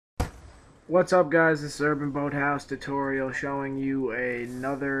What's up, guys? This is Urban Boathouse tutorial showing you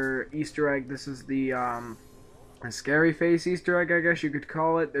another Easter egg. This is the a scary face Easter egg, I guess you could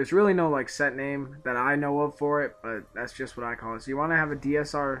call it. There's really no like set name that I know of for it, but that's just what I call it. So you want to have a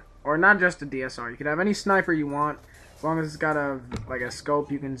DSR, or not just a DSR. You can have any sniper you want, as long as it's got a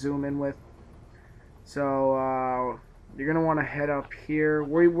scope you can zoom in with. So you're gonna want to head up here.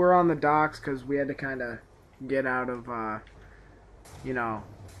 We're on the docks because we had to kind of get out of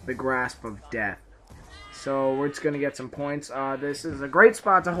the grasp of death. So we're just going to get some points. This is a great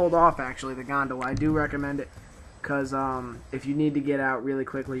spot to hold off, actually, the gondola. I do recommend it because if you need to get out really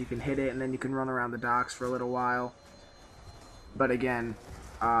quickly, you can hit it and then you can run around the docks for a little while. But again,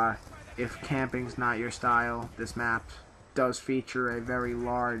 if camping's not your style, this map does feature a very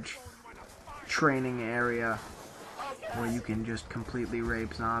large training area where you can just completely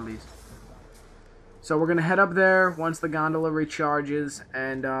rape zombies. So we're going to head up there once the gondola recharges,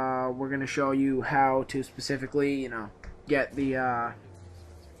 and we're going to show you how to specifically, get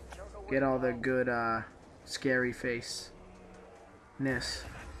all the good scary face-ness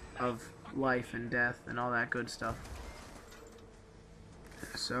of life and death and all that good stuff.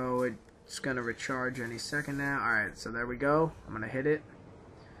 So it's going to recharge any second now. Alright, so there we go. I'm going to hit it.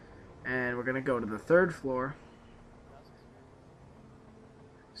 And we're going to go to the 3rd floor.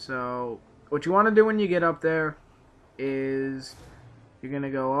 So what you want to do when you get up there is you're going to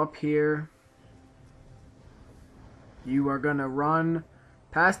go up here. You are going to run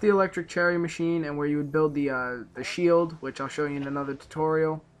past the electric cherry machine and where you would build the shield, which I'll show you in another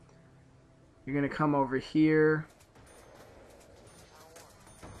tutorial. You're going to come over here.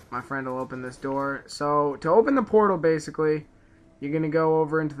 My friend will open this door. So to open the portal, basically, you're going to go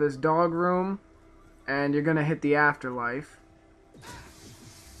over into this dog room and you're going to hit the afterlife.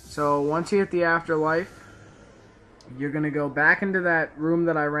 So once you hit the afterlife, you're going to go back into that room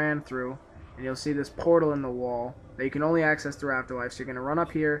that I ran through, and you'll see this portal in the wall that you can only access through afterlife. So you're going to run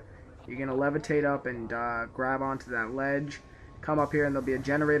up here, you're going to levitate up and grab onto that ledge, come up here, and there'll be a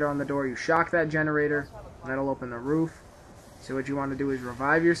generator on the door. You shock that generator, and that'll open the roof. So what you want to do is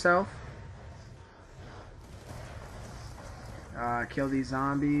revive yourself, kill these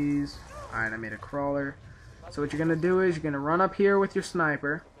zombies. Alright, I made a crawler. So what you're going to do is you're going to run up here with your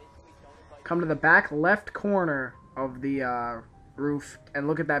sniper, come to the back left corner of the roof and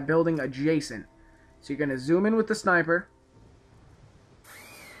look at that building adjacent. So you're going to zoom in with the sniper,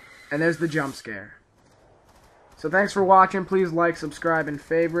 and there's the jump scare. So thanks for watching. Please like, subscribe, and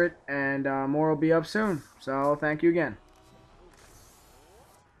favorite, and more will be up soon. So thank you again.